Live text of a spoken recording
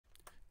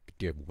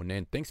everyone,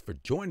 and thanks for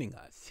joining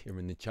us here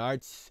in the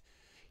charts.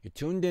 You're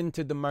tuned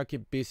into the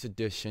market-based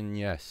edition.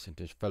 Yes,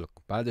 it is fellow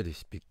compadre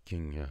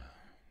speaking.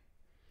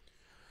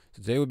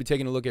 So today we'll be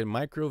taking a look at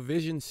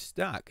MICROVISION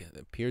stock. It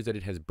appears that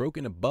it has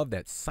broken above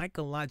that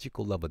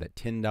psychological level, that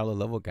 $10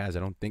 level. Guys, I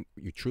don't think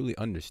you truly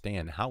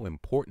understand how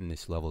important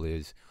this level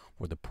is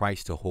for the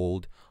price to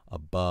hold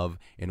above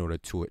in order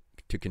to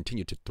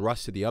continue to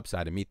thrust to the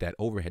upside and meet that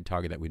overhead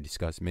target that we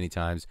discussed many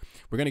times.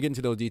 We're going to get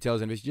into those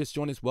details, and if you just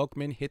joined us,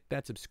 welcome in. Hit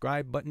that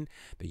subscribe button.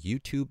 The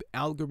YouTube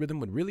algorithm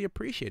would really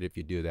appreciate it if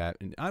you do that,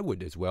 and I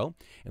would as well,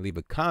 and leave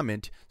a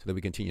comment so that we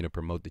continue to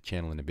promote the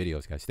channel and the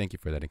videos, guys. Thank you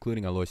for that,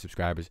 including our loyal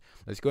subscribers.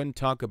 Let's go ahead and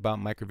talk about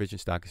MICROVISION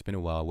stock. It's been a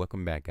while.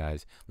 Welcome back,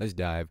 guys. Let's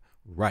dive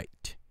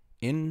right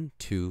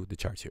into the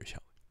charts here, shall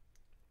we?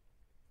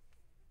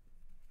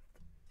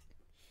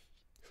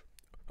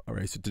 All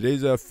right, so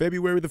today's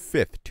February the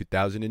 5th,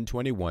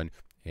 2021,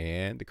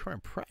 and the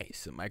current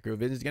price of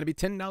MICROVISION is going to be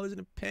 $10 and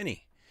a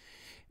penny.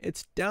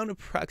 It's down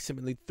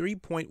approximately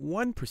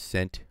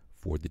 3.1%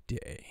 for the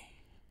day.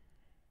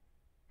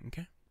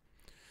 Okay.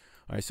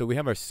 All right, so we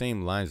have our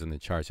same lines on the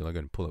chart, so I'm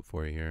going to pull it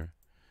for you here.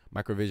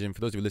 MICROVISION,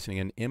 for those of you listening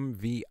in,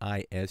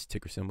 MVIS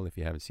ticker symbol if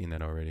you haven't seen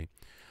that already.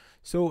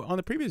 So on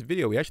the previous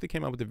video, we actually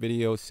came out with a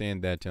video saying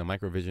that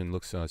MICROVISION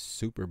looks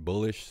super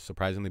bullish,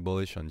 surprisingly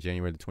bullish on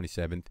January the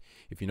 27th.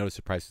 If you notice,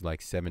 the price is like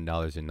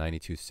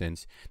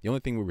 $7.92. The only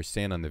thing we were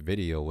saying on the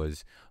video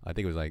was, I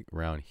think it was like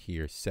around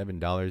here,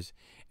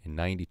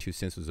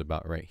 $7.92 was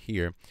about right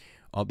here.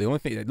 The only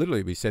thing,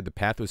 literally, we said the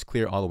path was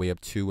clear all the way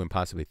up to and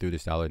possibly through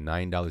this dollar,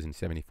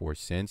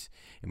 $9.74.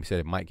 And we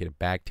said it might get a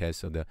back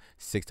test of the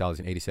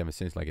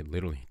 $6.87, like it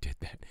literally did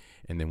that,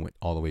 and then went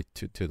all the way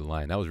to the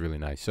line. That was really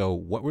nice. So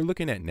what we're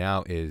looking at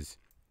now is,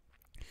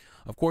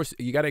 of course,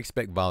 you got to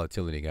expect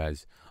volatility,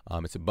 guys.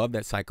 It's above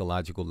that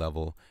psychological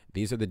level.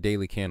 These are the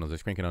daily candles.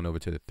 Let's crank it on over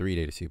to the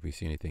 3-day to see if we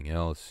see anything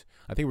else.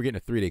 I think we're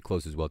getting a 3-day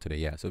close as well today.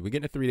 Yeah, so we're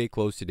getting a 3-day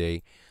close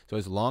today. So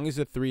as long as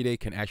the 3-day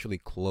can actually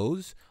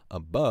close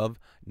above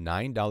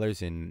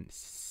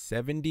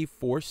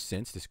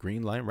 $9.74, this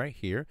green line right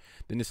here,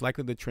 then it's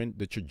likely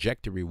the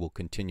trajectory will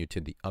continue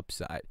to the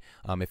upside.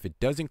 If it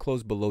doesn't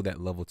close below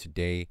that level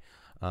today,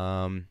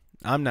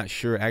 I'm not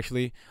sure.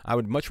 Actually, I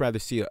would much rather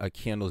see a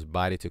candle's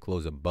body to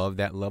close above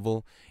that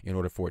level in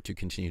order for it to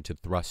continue to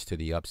thrust to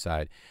the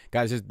upside.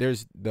 Guys,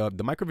 there's the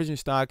MICROVISION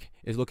stock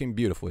is looking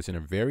beautiful. It's in a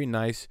very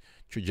nice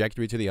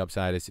trajectory to the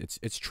upside.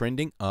 It's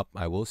trending up.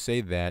 I will say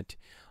that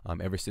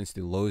ever since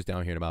the lows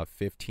down here at about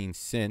 15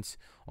 cents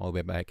all the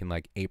way back in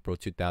like April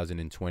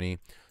 2020.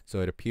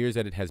 So it appears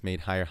that it has made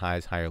higher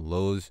highs, higher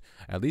lows,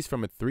 at least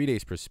from a 3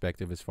 days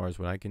perspective as far as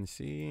what I can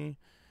see.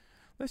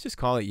 Let's just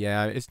call it,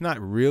 yeah. It's not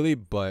really,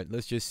 but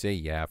let's just say,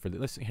 yeah.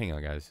 Let's hang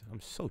on, guys.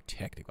 I'm so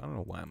technical. I don't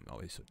know why I'm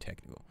always so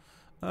technical.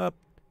 Up,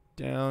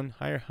 down,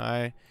 higher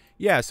high.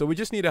 Yeah, so we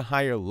just need a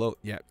higher low.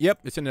 Yeah, yep,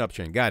 it's in an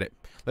uptrend. Got it.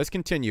 Let's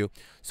continue.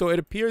 So it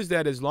appears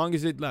that as long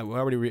as it, like, we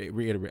already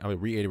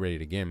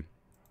reiterated again,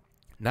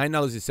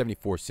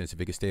 $9.74. If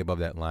it can stay above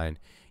that line,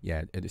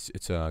 yeah,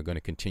 it's going to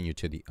continue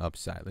to the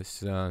upside.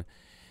 Let's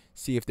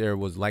see if there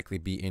was likely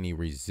be any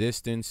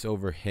resistance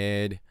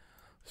overhead.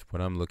 That's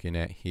what I'm looking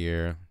at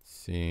here.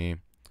 See,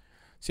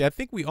 I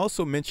think we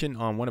also mentioned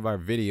on one of our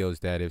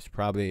videos that it's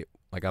probably,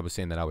 like I was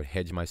saying, that I would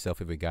hedge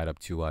myself if it got up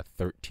to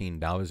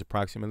 $13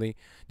 approximately,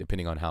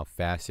 depending on how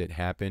fast it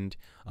happened.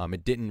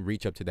 It didn't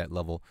reach up to that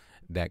level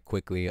that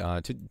quickly.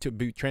 To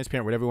be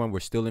transparent with everyone,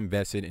 we're still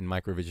invested in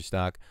MICROVISION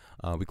stock.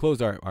 We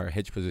closed our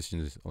hedge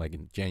positions like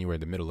in January,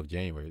 the middle of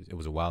January. It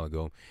was a while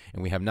ago,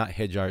 and we have not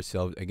hedged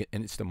ourselves again.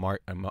 And it's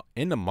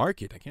in the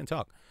market. I can't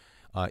talk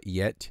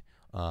yet.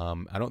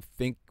 I don't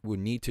think we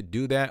need to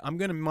do that. I'm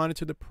going to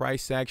monitor the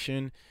price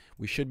action.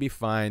 We should be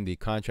fine. The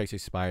contracts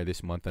expire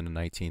this month on the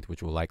 19th,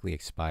 which will likely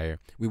expire.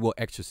 We will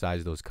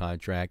exercise those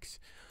contracts.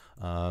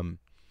 Like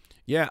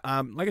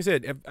I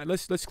said,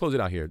 let's close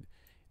it out here.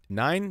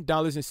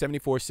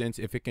 $9.74.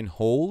 If it can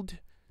hold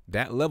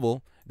that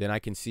level, then I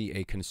can see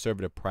a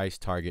conservative price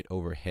target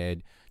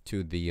overhead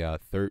to the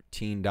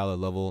 $13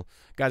 level.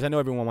 Guys, I know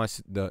everyone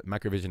wants the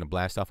MICROVISION to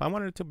blast off. I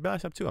wanted it to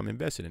blast off too. I'm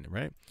invested in it,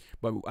 right?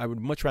 But I would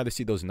much rather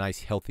see those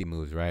nice healthy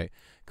moves, right?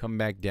 Come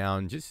back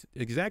down, just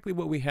exactly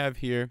what we have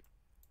here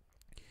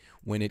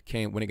when it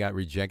got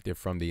rejected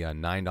from the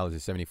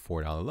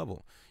 $9.74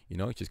 level. You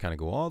know, it just kind of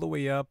go all the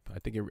way up. I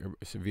think it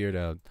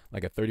severed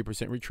like a 30%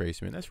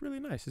 retracement. That's really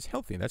nice. It's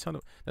healthy. That's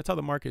how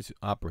the markets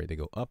operate. They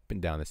go up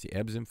and down. That's the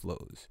ebbs and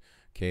flows.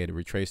 Okay, it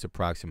retraced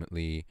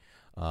approximately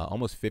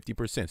almost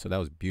 50%. So that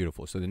was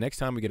beautiful. So the next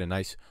time we get a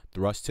nice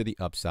thrust to the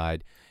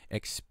upside,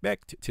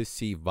 expect to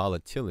see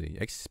volatility.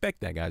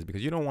 Expect that, guys,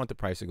 because you don't want the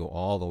price to go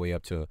all the way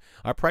up to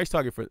our price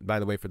target. By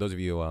the way, for those of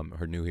you who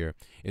are new here,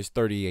 is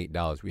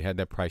 $38. We had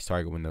that price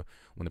target when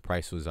the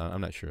price was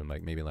I'm not sure,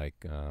 like maybe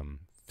like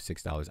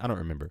 $6. I don't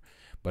remember,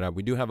 but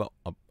we do have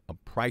a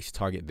price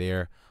target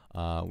there.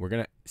 We're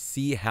gonna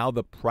see how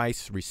the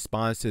price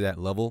responds to that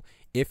level.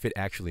 If it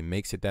actually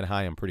makes it that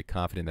high, I'm pretty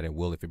confident that it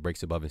will. If it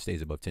breaks above and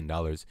stays above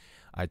 $10,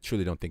 I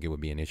truly don't think it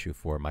would be an issue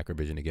for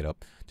MICROVISION to get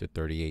up to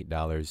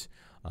 $38.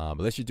 But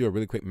let's just do a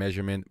really quick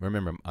measurement.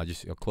 Remember, I'll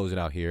close it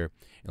out here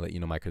and let you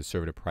know my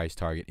conservative price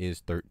target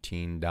is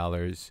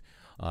 $13,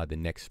 the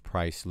next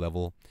price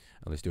level.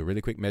 Let's do a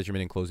really quick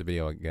measurement and close the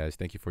video, guys.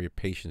 Thank you for your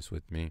patience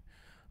with me.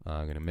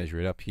 I'm going to measure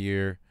it up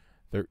here.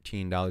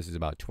 $13 is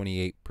about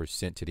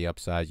 28% to the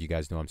upside. You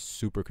guys know I'm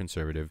super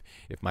conservative.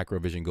 If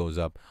MicroVision goes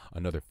up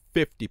another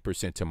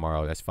 50%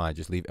 tomorrow, that's fine.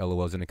 Just leave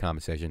LOLs in the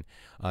comment section.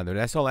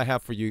 That's all I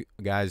have for you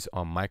guys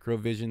on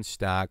MicroVision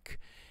stock.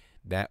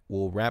 That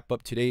will wrap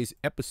up today's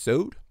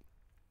episode.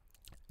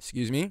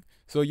 Excuse me.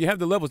 So you have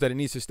the levels that it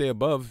needs to stay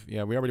above.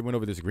 Yeah, we already went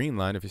over this green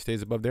line. If it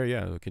stays above there,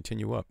 yeah, it'll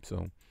continue up.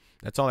 So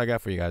that's all I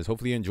got for you guys.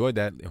 Hopefully you enjoyed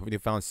that. Hopefully you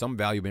found some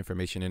valuable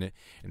information in it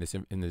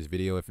in this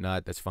video. If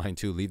not, that's fine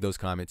too. Leave those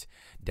comments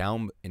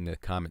down in the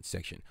comment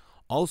section.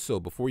 Also,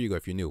 before you go,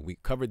 if you're new, we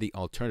covered the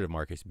alternative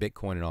markets,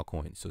 Bitcoin and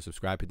altcoins. So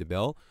subscribe, hit the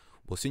bell.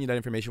 We'll send you that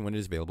information when it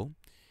is available.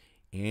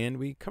 And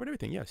we covered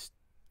everything. Yes.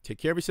 Take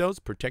care of yourselves,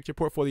 protect your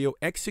portfolio,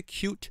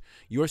 execute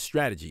your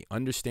strategy,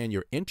 understand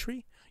your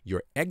entry,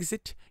 your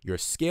exit, your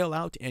scale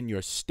out, and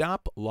your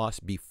stop loss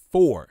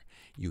before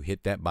you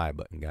hit that buy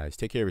button, guys.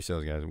 Take care of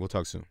yourselves, guys. We'll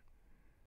talk soon.